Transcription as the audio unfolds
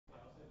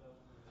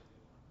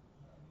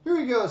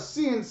we go.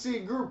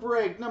 CNC Group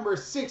Break number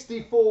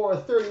 64,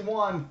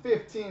 31,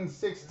 15,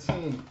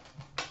 16.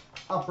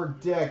 Upper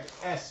Deck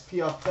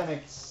SP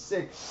Authentic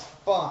 6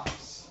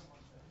 box.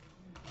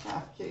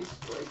 Half case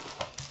break.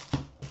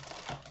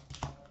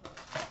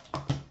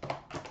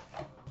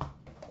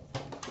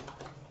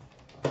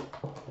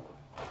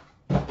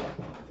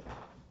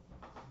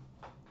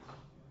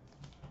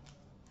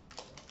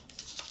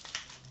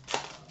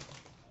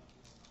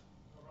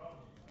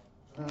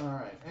 All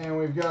right, and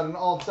we've got an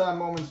all-time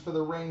moments for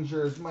the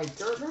Rangers, Mike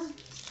Gardner.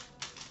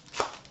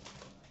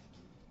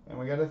 And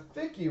we got a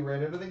thickie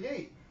right out of the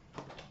gate.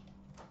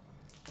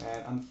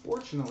 And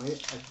unfortunately,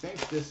 I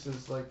think this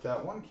is like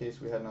that one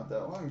case we had not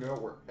that long ago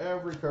where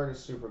every card is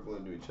super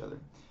glued to each other.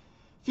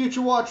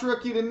 Future Watch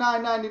rookie to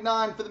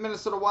 $9.99 for the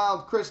Minnesota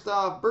Wild,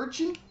 Christoph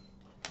Berchi.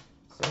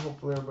 So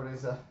hopefully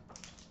everybody's a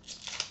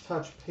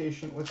touch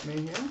patient with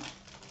me here.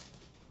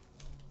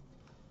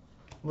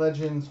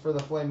 Legends for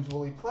the Flames,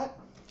 Willie Plett.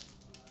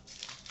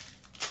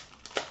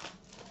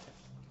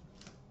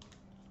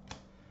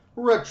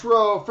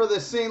 Retro for the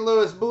St.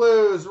 Louis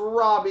Blues,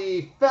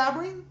 Robbie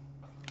Fabry.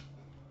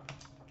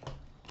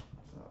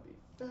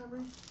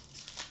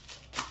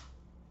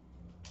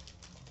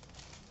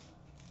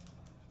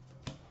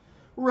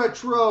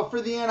 Retro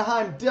for the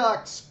Anaheim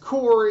Ducks,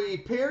 Corey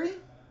Perry.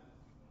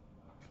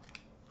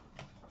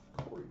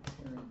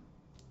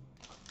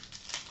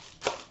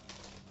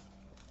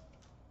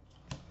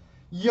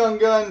 Young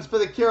Guns for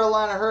the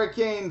Carolina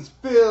Hurricanes,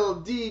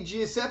 Phil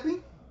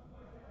DiGiuseppe.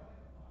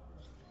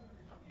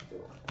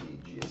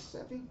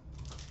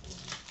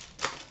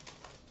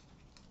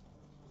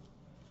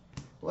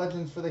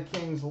 Legends for the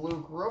Kings,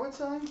 Luke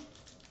Robitaille.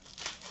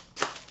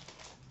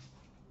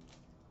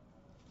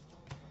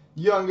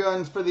 Young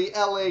Guns for the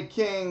LA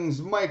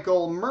Kings,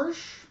 Michael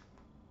Mersch.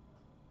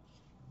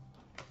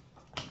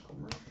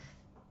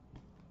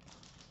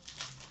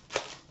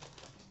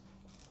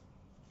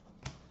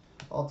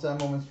 All-time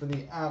moments for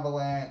the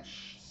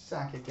Avalanche,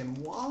 Sakic and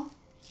Waugh.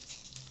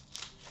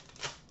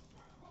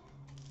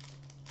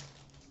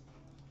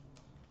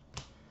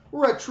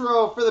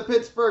 Retro for the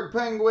Pittsburgh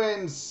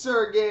Penguins,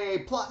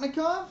 Sergei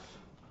Plotnikov.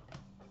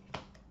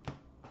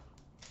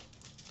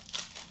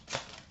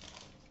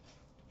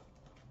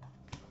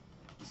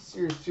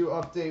 Series 2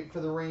 update for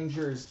the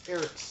Rangers,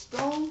 Eric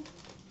Stone.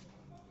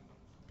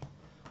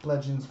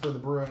 Legends for the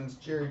Bruins,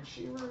 Jared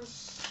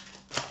Cheevers.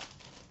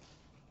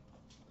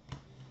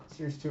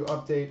 Series 2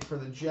 update for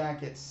the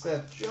Jackets,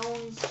 Seth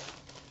Jones.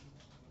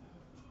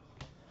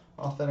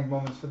 Authentic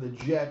moments for the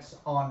Jets,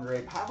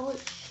 Andre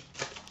Pavlich.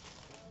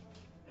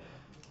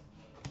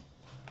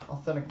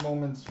 Authentic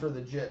moments for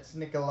the Jets,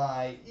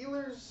 Nikolai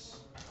Ehlers.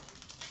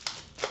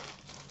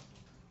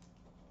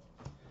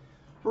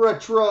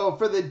 Retro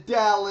for the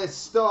Dallas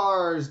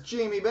Stars,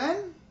 Jamie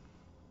Benn.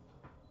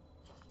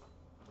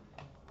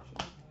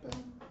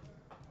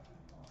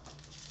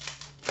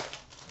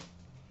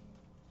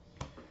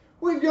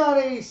 We've got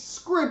a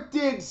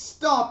scripted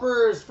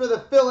stoppers for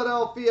the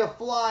Philadelphia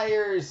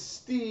Flyers,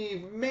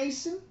 Steve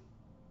Mason.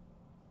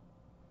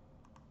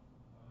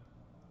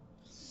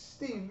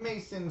 Steve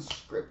Mason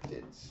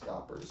scripted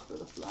stoppers for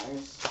the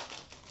Flyers.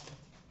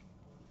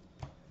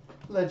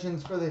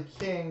 Legends for the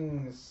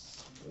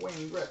Kings,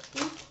 Wayne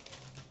Gretzky.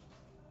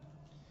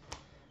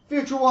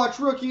 Future Watch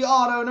rookie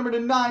auto number to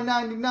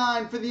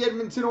 $9.99 for the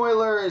Edmonton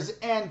Oilers,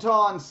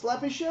 Anton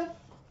Slepyshev.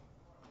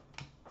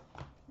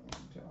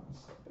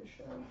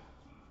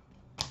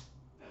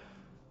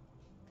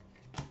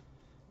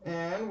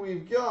 And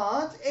we've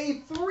got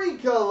a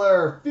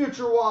 3-color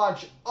Future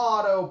Watch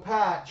auto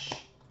patch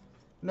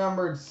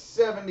numbered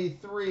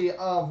 73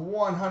 of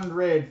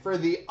 100 for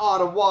the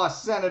Ottawa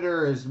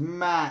Senators,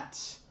 Matt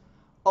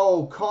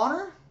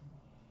O'Connor.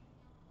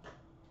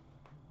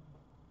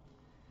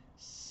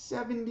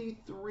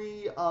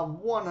 73 of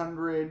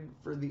 100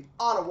 for the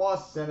Ottawa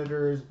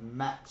Senators,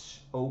 Matt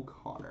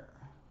O'Connor.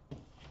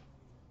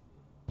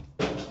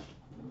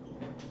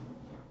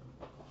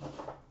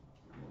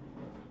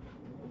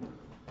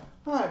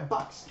 All right,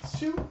 box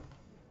 2.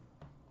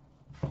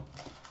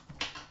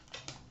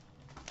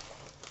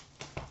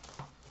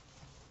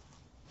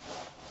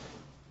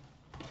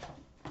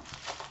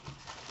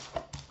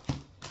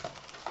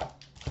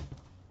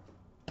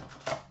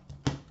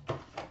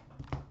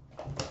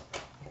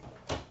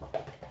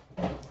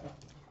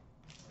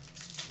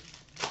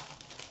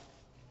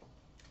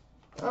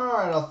 All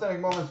right, authentic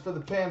moments for the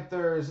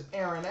Panthers,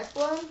 Aaron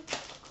Ekblad.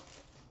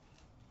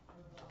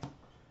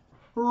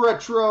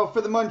 Retro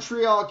for the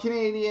Montreal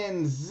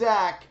Canadiens,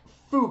 Zach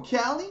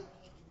Fucale.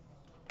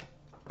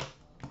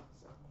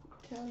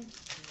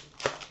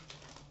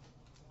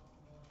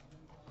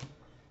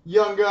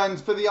 Young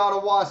Guns for the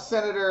Ottawa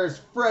Senators,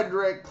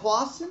 Frederick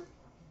Clausen.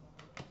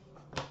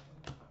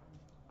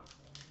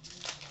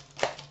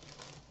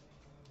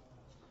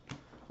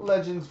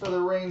 Legends for the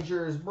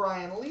Rangers,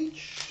 Brian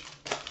Leach.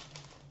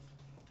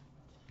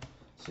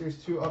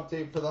 Series 2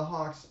 update for the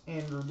Hawks,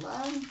 Andrew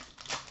Ladd.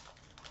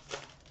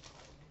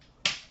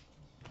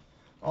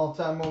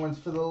 All-time moments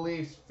for the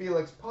Leafs,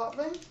 Felix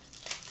Potvin.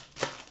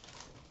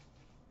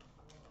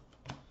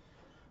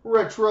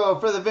 Retro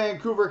for the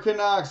Vancouver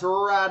Canucks,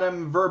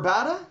 Radim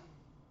Verbata.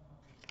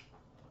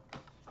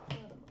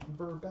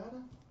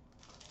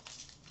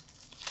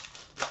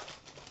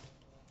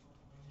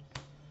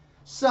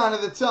 Sign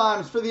of the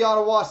Times for the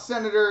Ottawa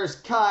Senators,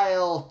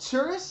 Kyle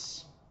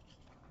Turris.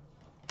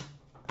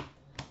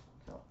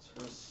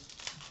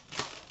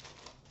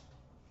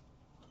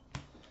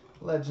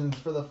 Legends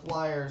for the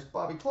Flyers,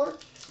 Bobby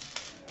Clark.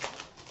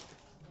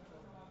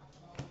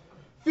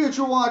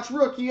 Future Watch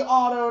rookie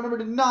auto number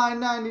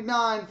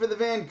 /999 for the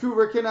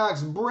Vancouver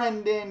Canucks,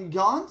 Brendan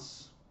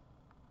Gaunce.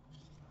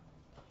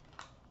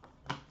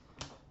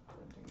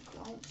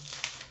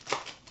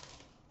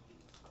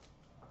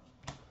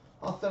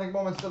 Authentic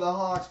Moments for the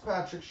Hawks,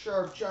 Patrick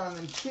Sharp,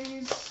 Jonathan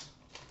Toews.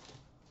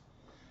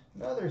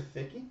 Another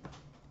thickie.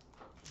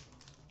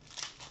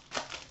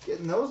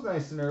 Getting those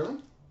nice and early.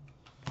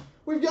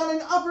 We've got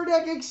an Upper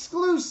Deck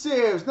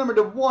Exclusives, number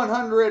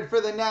 /100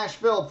 for the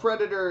Nashville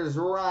Predators,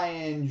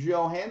 Ryan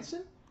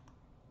Johansson.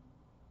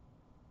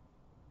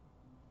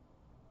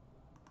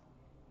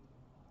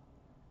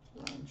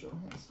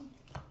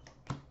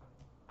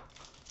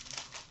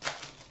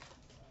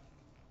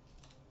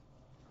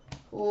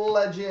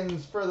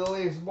 Legends for the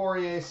Leafs,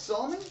 Borje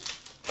Salmon.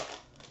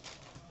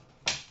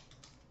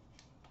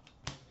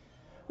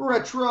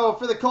 Retro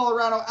for the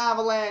Colorado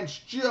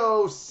Avalanche,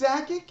 Joe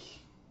Sakic.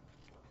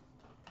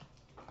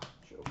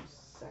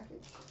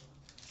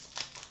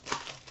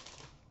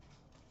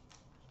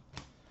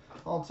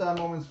 All-time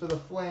moments for the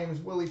Flames,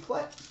 Willie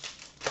Plett.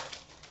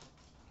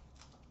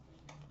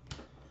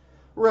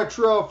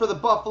 Retro for the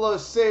Buffalo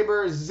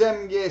Sabres,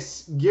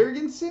 Zemgus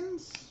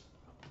Girgensons.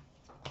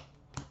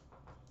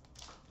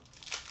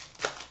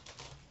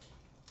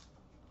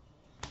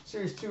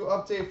 Series 2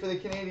 update for the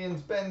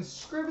Canadiens, Ben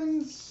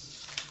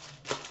Scrivens.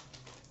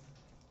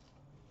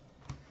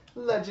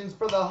 Legends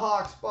for the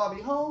Hawks,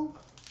 Bobby Hull.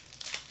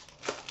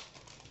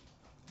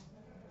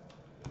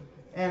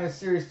 And a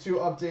Series 2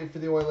 update for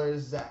the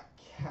Oilers, Zach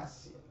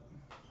Cassian.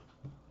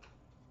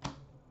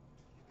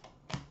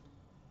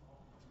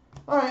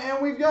 Alright,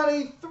 and we've got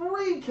a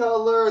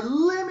 3-color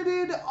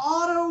limited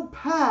auto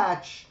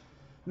patch,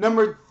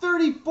 number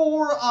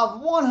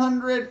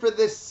 34/100 for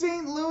the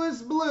St.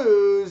 Louis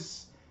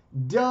Blues,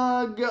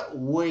 Doug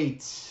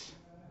Weight.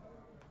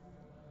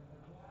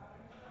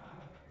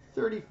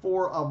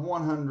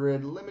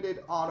 34/100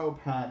 limited auto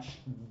patch,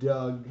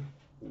 Doug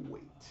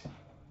Weight.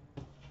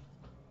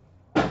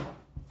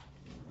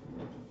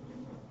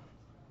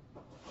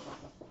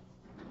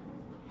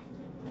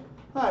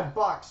 Alright,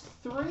 box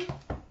 3.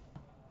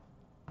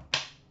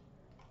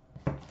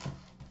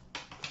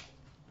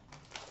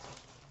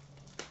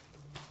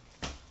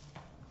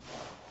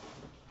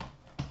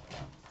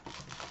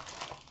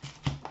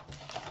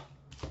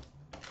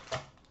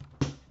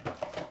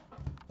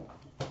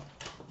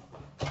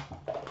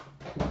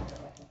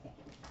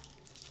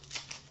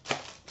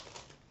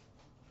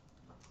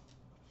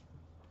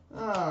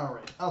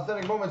 Alright,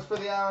 authentic moments for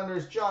the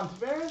Islanders, John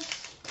Tavares.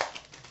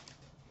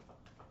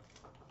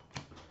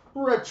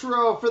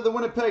 Retro for the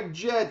Winnipeg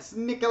Jets,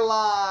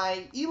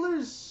 Nikolai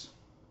Ehlers.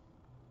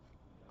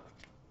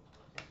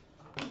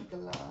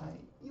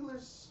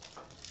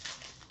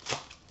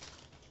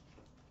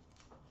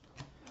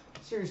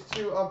 Series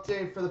 2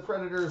 update for the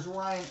Predators,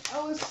 Ryan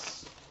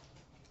Ellis.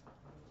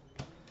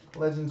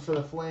 Legends for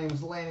the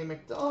Flames, Lanny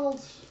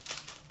McDonald.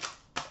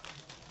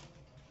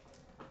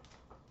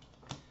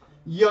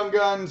 Young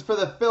Guns for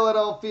the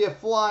Philadelphia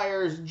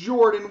Flyers,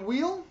 Jordan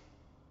Wheel.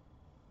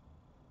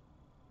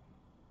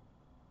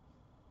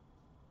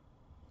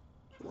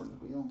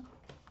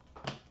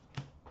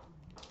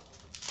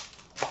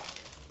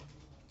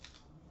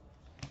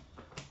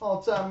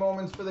 All-time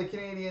moments for the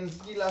Canadiens,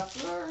 Guy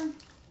Lafleur.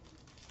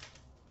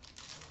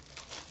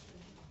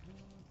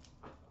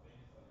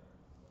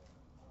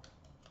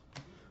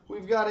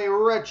 We've got a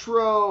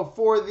retro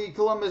for the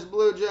Columbus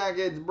Blue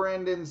Jackets,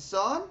 Brandon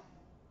Saad.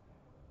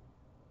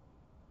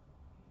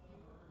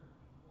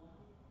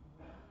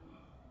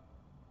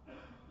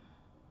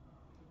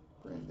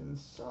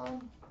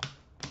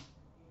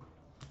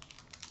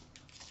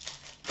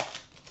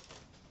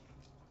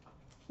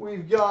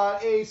 We've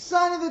got a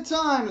Sign of the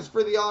Times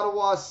for the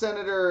Ottawa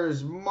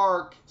Senators,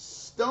 Mark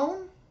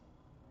Stone.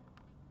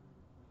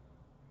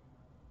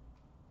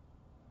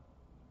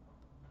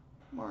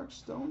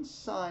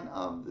 Sign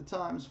of the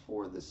Times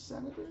for the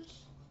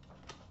Senators.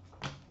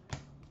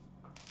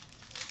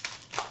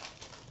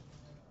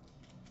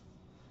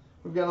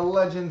 We've got a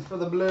Legends for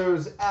the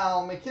Blues,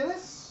 Al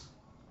McInnes.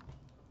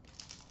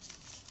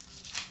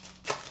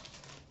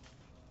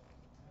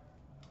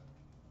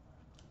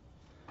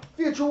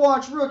 Future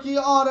Watch rookie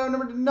auto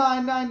number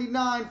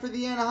 /999 for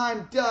the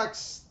Anaheim Ducks,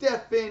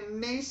 Stefan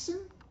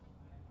Nason.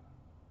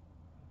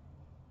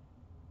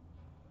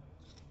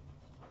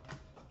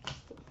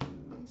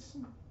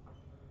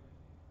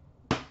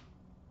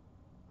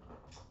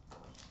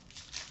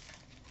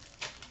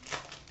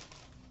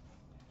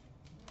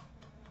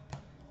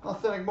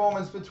 Authentic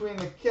moments between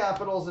the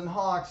Capitals and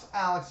Hawks,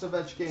 Alex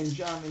Ovechkin and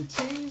Jonathan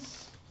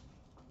Toews.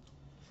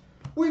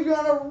 We've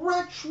got a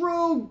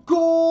retro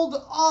gold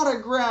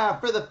autograph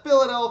for the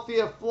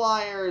Philadelphia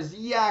Flyers,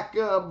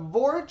 Jakub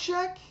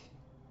Voracek.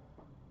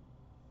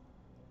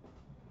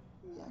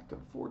 Jakub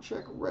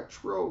Voracek,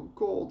 retro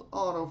gold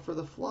auto for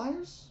the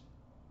Flyers.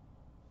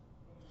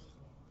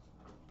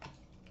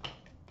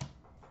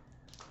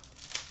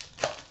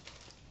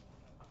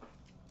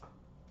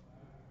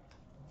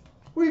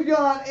 We've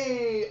got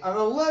an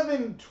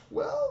 11-12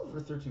 or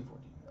 13-14.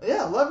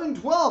 Yeah,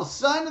 11-12,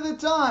 sign of the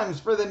times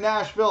for the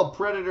Nashville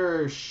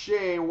Predators,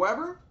 Shea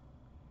Weber.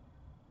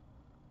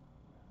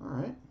 All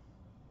right.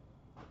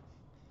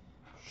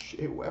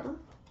 Shea Weber.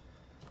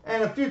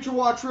 And a Future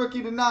Watch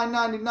rookie to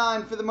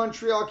 9.99 for the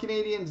Montreal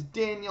Canadiens,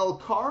 Daniel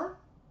Carr.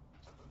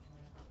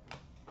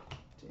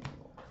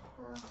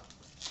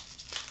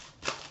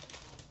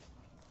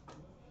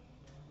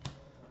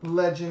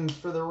 Legends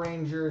for the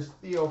Rangers,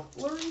 Theo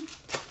Fleury.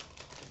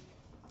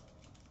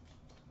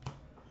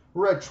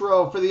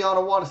 Retro for the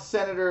Ottawa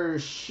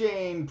Senators,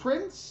 Shane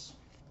Prince.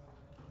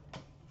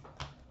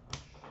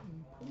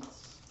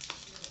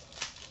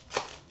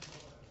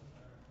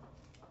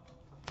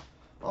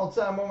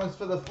 All-time moments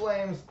for the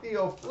Flames,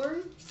 Theo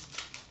Fleury.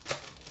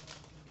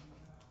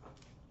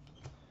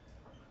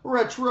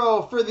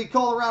 Retro for the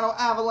Colorado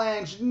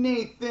Avalanche,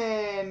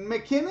 Nathan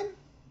McKinnon.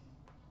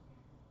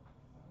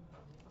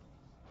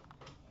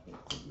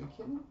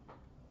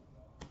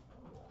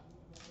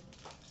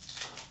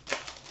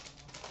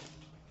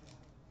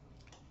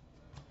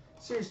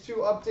 Series 2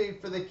 update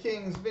for the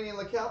Kings, Vinny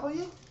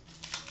LeCavalier.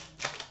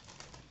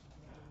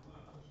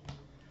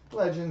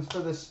 Legends for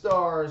the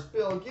Stars,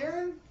 Bill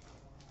Guerin.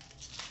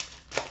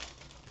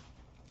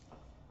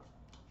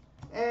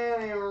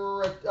 And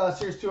a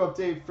Series 2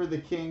 update for the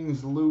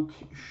Kings, Luke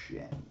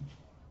Shen.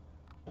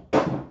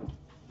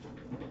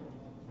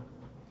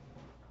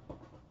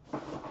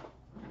 All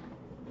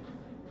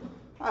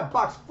right,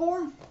 box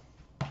 4.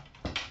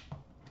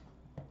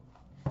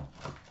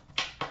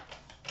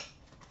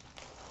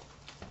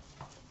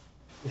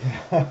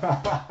 Oh,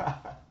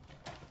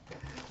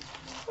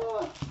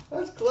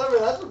 that's clever.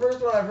 That's the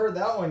first one I've heard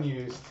that one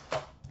used.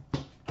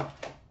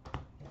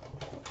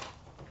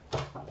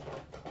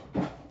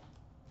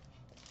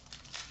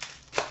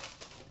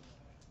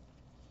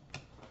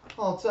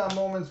 All-time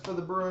moments for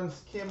the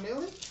Bruins, Cam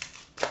Neely.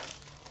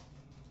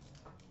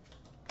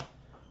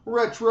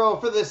 Retro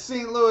for the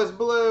St. Louis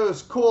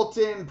Blues,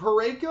 Colton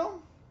Parayko.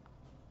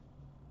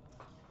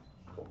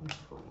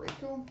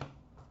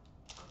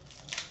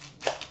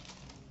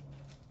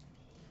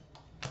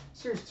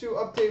 Series 2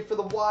 update for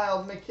the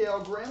Wild,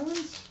 Mikael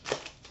Granlund.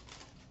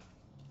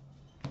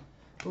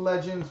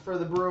 Legends for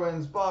the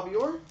Bruins, Bobby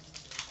Orr.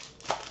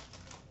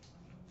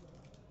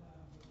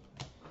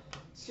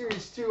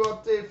 Series 2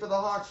 update for the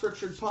Hawks,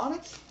 Richard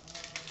Panik.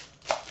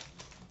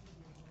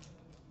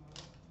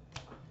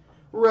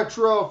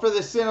 Retro for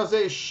the San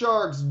Jose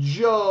Sharks,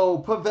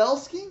 Joe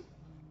Pavelski.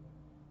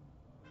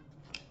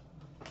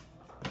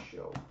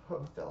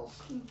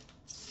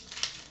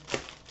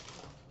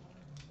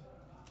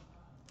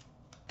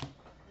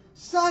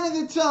 Sign of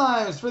the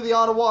times for the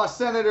Ottawa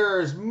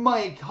Senators,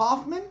 Mike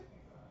Hoffman.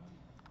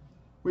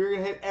 We're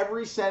going to hit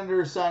every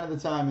Senator sign of the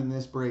time in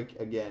this break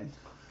again.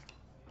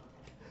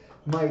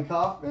 Mike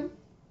Hoffman.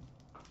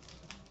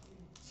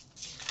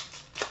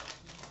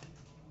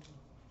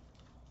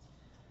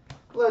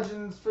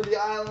 Legends for the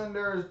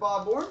Islanders,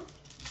 Bob Orr.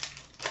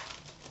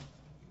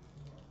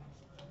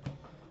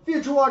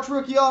 Future Watch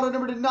rookie auto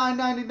number to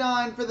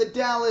 9.99 for the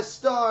Dallas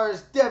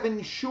Stars,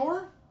 Devin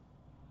Shore.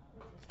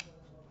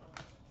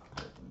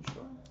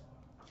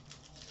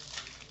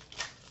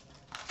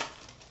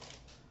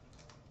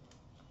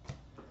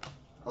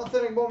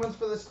 Authentic moments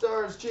for the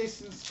Stars,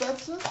 Jason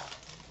Spezza.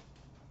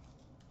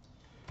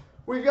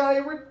 We've got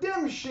a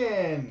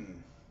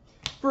redemption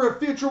for a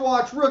Future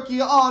Watch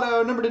rookie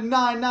auto, number to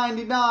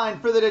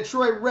 9.99 for the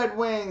Detroit Red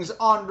Wings,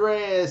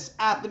 Andreas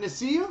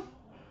Athanasiou.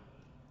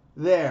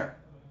 There.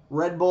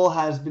 Red Bull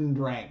has been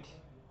drank.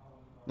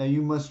 Now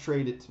you must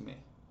trade it to me.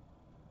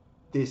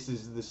 This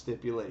is the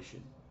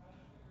stipulation.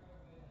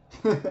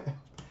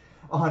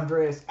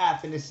 Andreas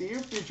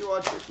Athanasiou, Future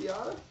Watch rookie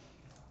auto.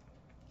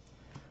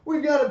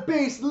 We've got a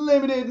base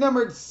limited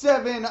numbered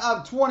 7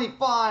 of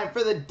 25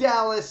 for the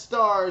Dallas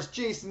Stars,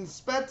 Jason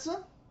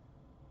Spezza.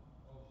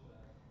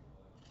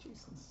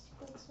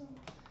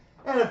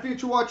 And a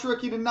Future Watch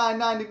rookie to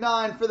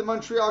 9.99 for the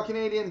Montreal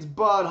Canadiens,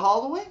 Bud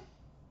Holloway.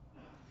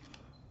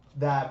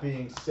 That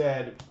being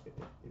said,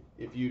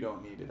 if you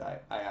don't need it,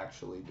 I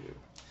actually do.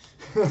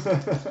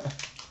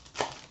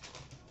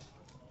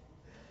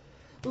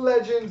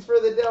 Legends for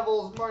the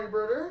Devils, Marty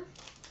Brodeur.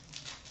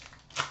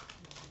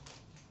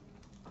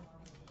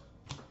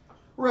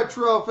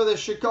 Retro for the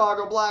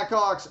Chicago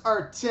Blackhawks,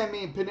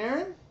 Artemi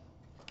Panarin.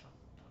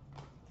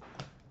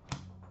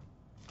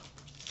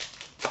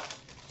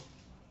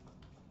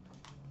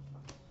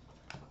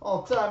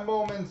 All-time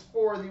moments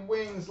for the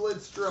Wings,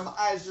 Lidstrom,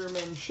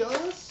 Yzerman,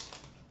 Chelios.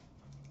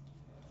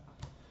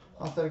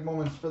 Authentic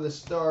moments for the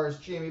Stars,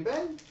 Jamie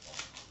Benn.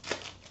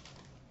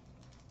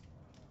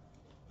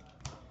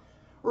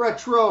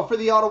 Retro for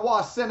the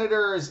Ottawa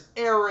Senators,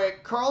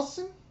 Erik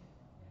Karlsson.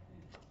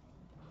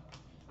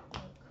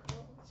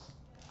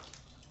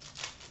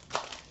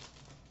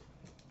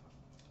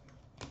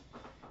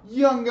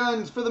 Young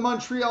Guns for the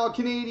Montreal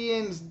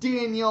Canadiens,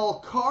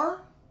 Daniel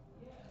Carr.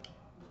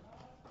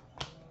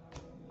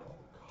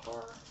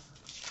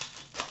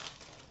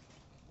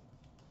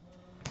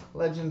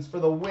 Legends for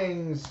the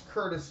Wings,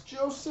 Curtis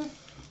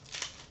Joseph.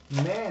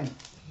 Man,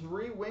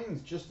 3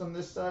 wings just on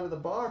this side of the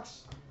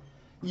box.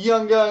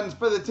 Young Guns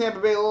for the Tampa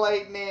Bay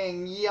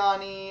Lightning,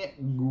 Yanni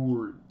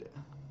Gourde.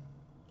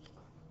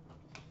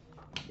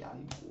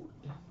 Yanni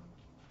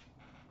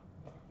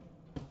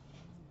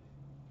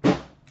Gourde.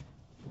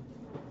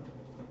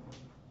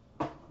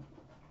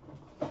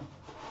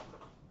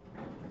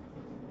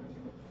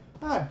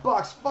 All right,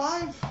 box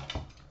 5.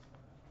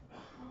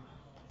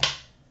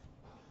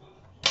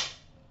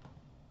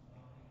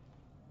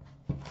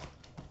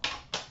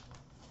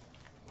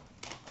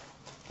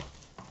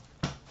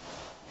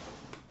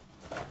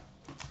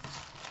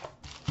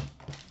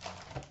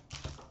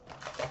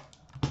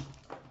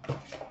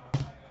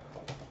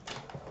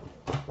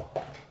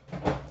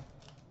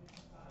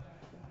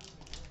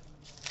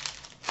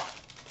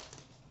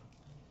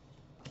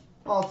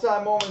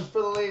 All-time moments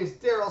for the Leafs,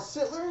 Daryl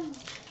Sittler.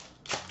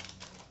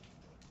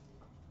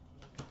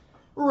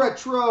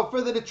 Retro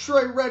for the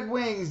Detroit Red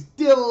Wings,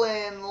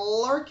 Dylan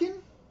Larkin.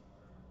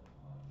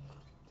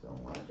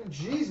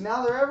 Jeez,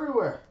 now they're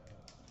everywhere.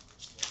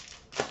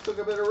 Took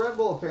a bit of Red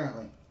Bull,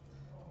 apparently.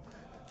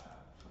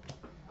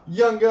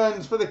 Young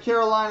Guns for the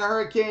Carolina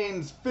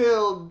Hurricanes,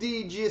 Phil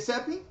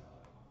DiGiuseppe.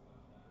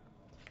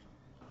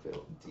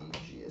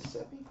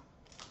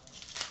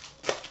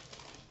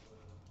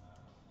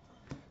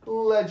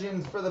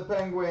 Legends for the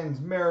Penguins,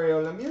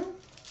 Mario Lemieux.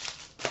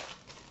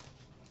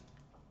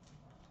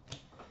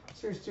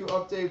 Series 2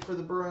 update for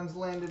the Bruins,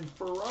 Landon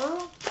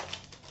Ferraro.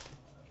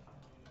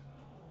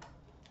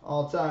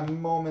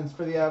 All-time moments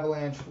for the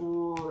Avalanche,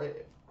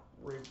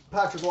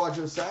 Patrick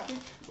Wojciechowski.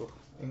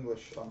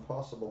 English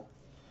impossible.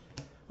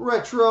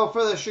 Retro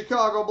for the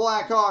Chicago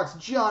Blackhawks,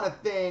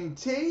 Jonathan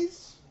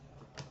Toews.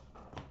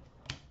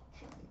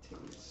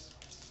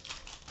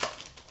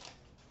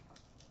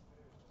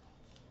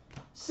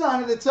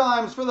 Sign of the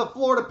Times for the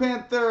Florida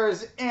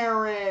Panthers,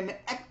 Aaron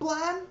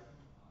Ekblad.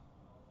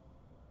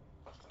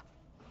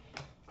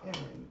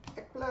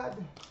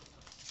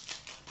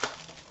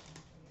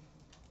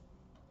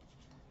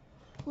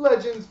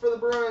 Legends for the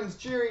Bruins,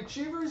 Jerry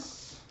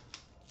Cheevers.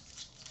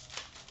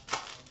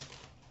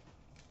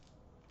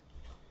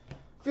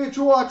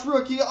 Future Watch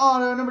rookie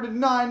auto number to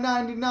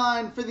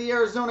 999 for the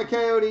Arizona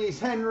Coyotes,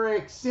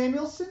 Henrik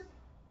Samuelsson.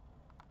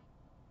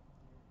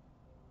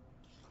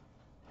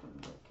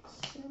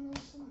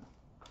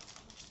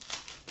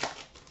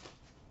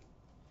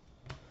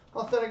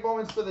 Authentic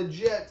moments for the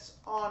Jets,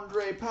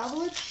 Andre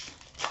Pavlich.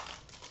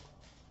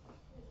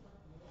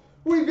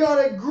 We've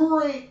got a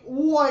great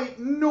white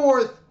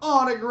North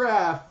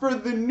autograph for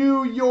the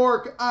New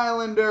York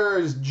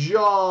Islanders,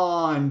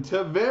 John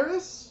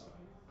Tavares.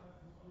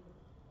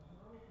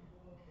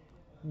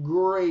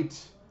 Great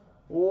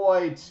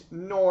white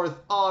North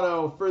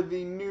auto for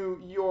the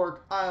New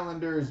York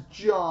Islanders,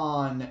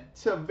 John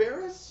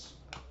Tavares.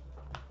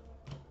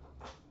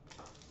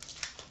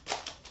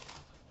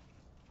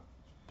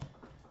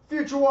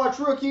 Future Watch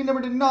rookie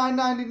number to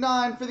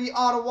 999 for the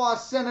Ottawa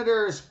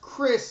Senators,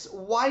 Chris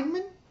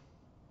Weidman.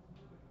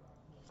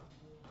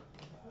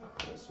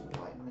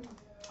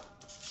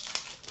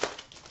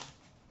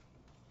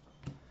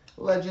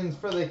 Legends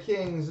for the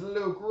Kings,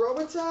 Luke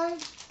Robitaille.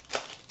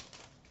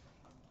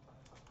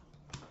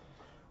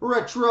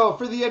 Retro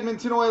for the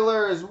Edmonton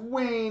Oilers,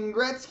 Wayne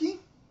Gretzky.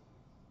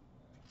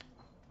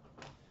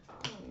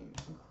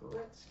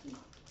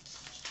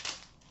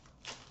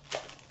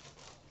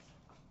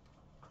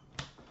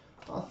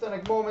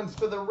 Authentic moments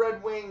for the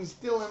Red Wings,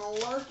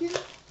 Dylan Larkin.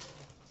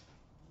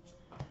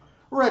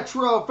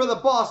 Retro for the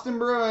Boston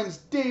Bruins,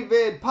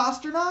 David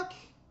Pastrnak.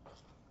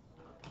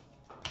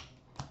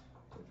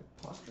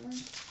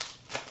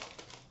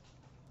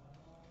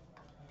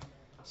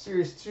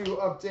 Series 2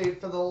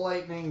 update for the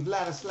Lightning,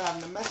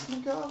 Vladislav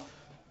Namestnikov.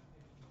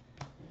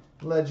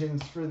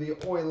 Legends for the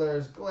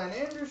Oilers, Glenn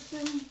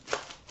Anderson.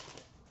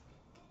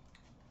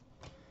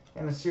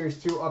 And a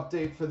Series 2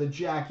 update for the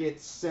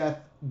Jackets, Seth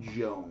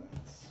Jones.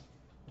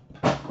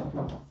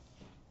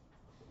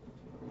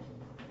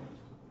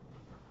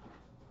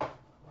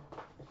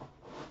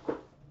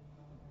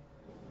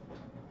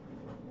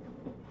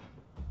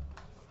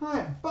 All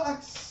right,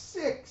 box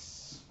 6.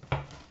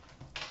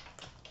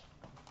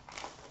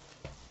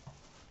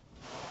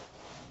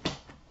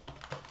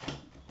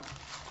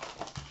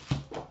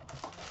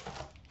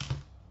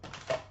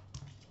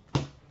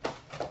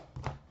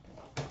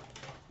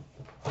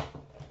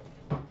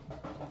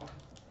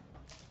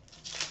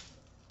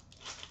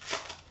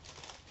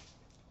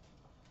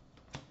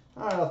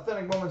 All right,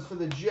 authentic moments for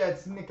the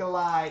Jets,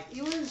 Nikolai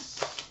Ehlers.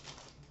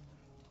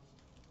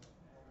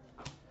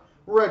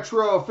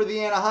 Retro for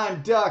the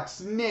Anaheim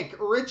Ducks, Nick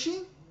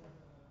Ritchie.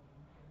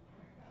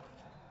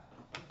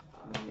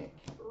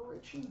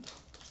 Bochy.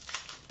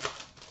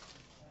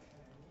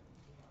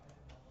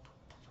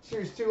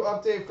 Series 2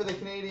 update for the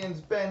Canadians,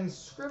 Ben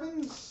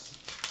Scrivens.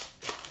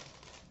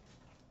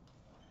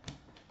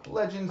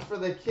 Legends for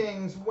the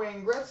Kings,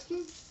 Wayne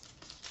Gretzky.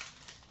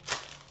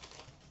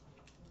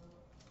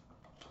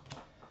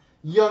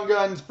 Young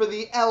Guns for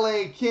the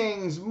LA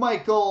Kings,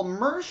 Michael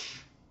Mersch.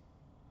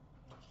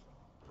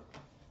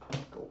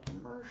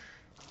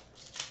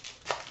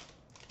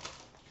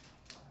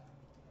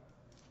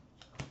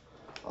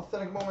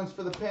 Authentic Moments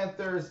for the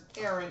Panthers,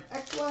 Aaron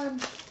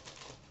Ekblad.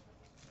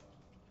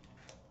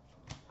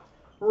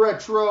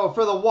 Retro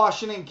for the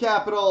Washington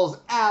Capitals,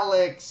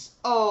 Alex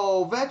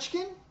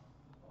Ovechkin.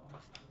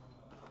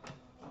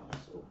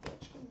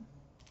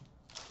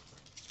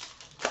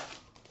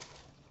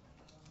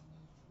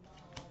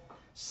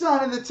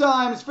 Sign of the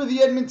Times for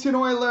the Edmonton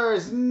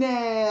Oilers,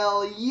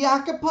 Nail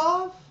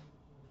Yakupov.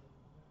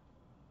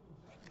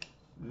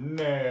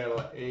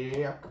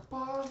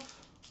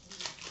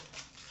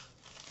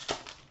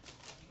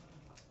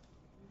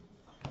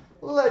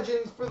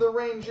 Legends for the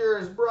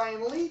Rangers,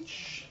 Brian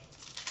Leach.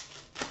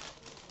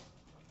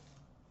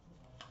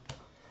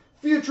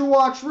 Future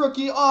Watch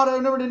rookie auto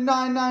number to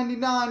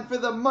 999 for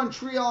the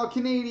Montreal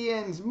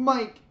Canadiens,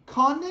 Mike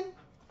Condon.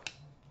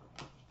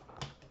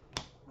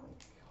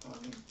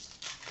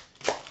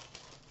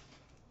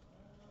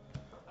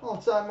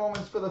 All-time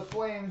moments for the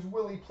Flames,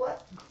 Willie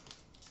Plett.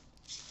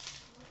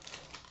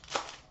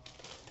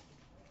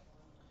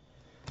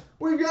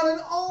 We've got an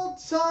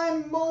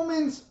all-time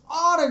moments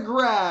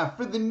autograph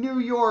for the New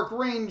York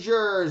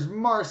Rangers,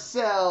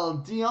 Marcel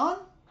Dion.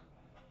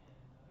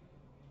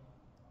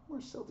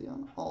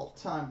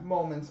 All-time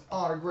moments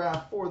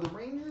autograph for the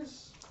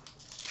Rangers.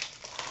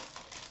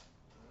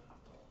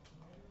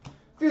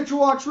 Future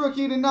Watch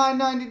rookie to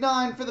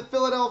 999 for the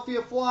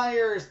Philadelphia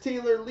Flyers,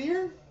 Taylor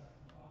Lear.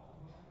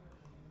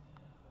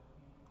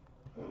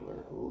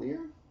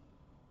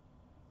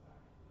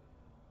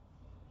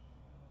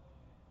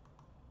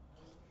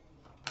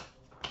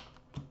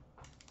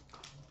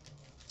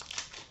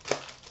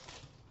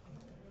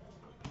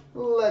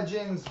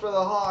 Legends for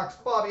the Hawks,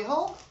 Bobby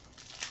Hull.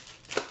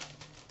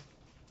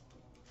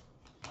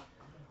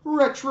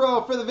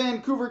 Retro for the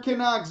Vancouver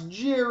Canucks,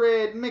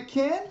 Jared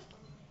McCann.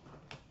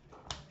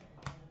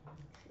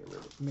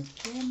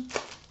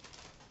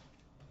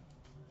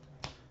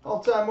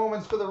 All-time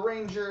moments for the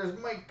Rangers,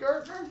 Mike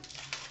Gardner.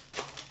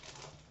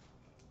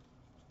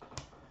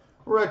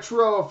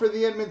 Retro for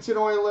the Edmonton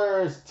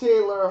Oilers,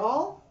 Taylor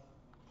Hall.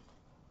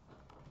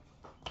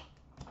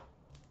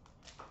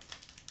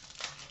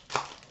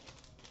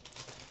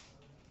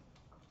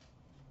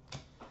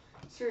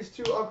 Series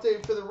 2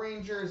 update for the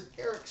Rangers,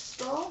 Eric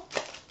Stahl.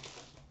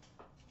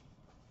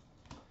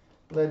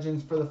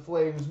 Legends for the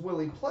Flames,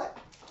 Willie Plett.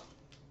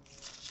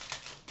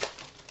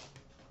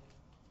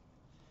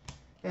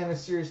 And a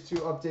Series 2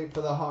 update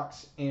for the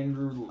Hawks,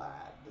 Andrew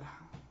Ladd.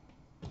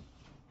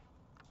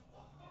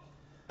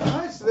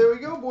 Alright, so there we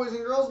go, boys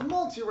and girls.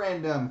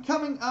 Multi-random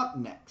coming up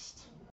next.